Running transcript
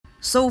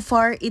So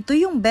far, ito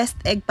yung best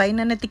egg pie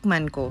na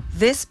natikman ko.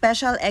 This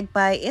special egg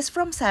pie is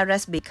from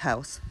Sarah's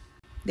Bakehouse.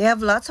 They have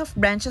lots of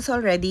branches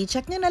already.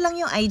 Check nyo na lang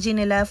yung IG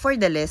nila for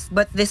the list.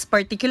 But this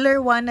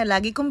particular one na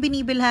lagi kong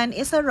binibilhan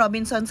is sa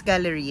Robinson's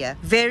Galleria.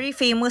 Very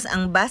famous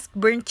ang basque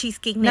burnt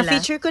cheesecake nila.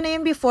 Na-feature ko na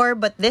yun before,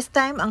 but this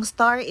time ang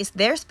star is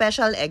their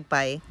special egg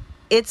pie.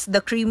 It's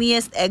the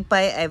creamiest egg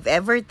pie I've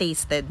ever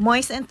tasted.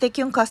 Moist and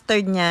thick yung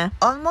custard niya,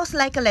 almost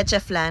like a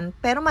leche flan,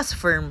 pero mas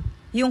firm.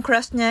 Yung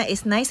crust niya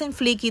is nice and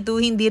flaky too,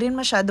 hindi rin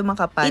masyado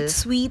makapal.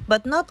 It's sweet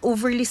but not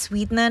overly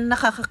sweet na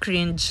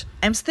nakaka-cringe.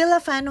 I'm still a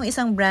fan ng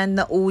isang brand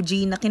na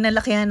OG na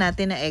kinalakihan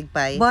natin na egg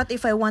pie. But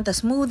if I want a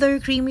smoother,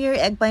 creamier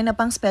egg pie na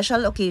pang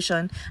special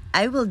occasion,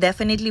 I will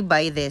definitely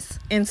buy this.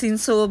 And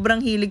since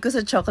sobrang hilig ko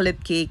sa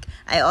chocolate cake,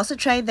 I also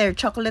tried their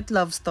chocolate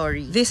love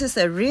story. This is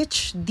a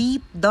rich,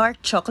 deep,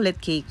 dark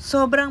chocolate cake.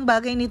 Sobrang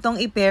bagay nitong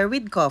i-pair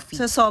with coffee.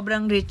 Sa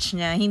sobrang rich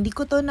niya, hindi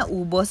ko to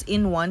naubos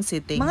in one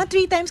sitting.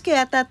 Mga 3 times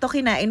kaya to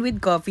kinain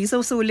with coffee, so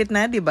sulit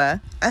na,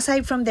 diba?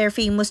 Aside from their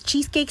famous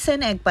cheesecakes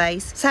and egg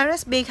pies,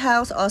 Sarah's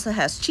Bakehouse also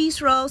has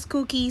cheese rolls,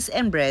 cookies,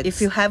 and breads.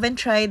 If you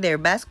haven't tried their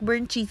basque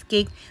burnt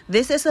cheesecake,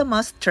 this is a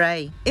must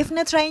try. If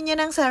na-try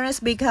niya ng Sarah's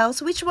Bakehouse,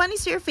 which one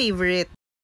is your favorite?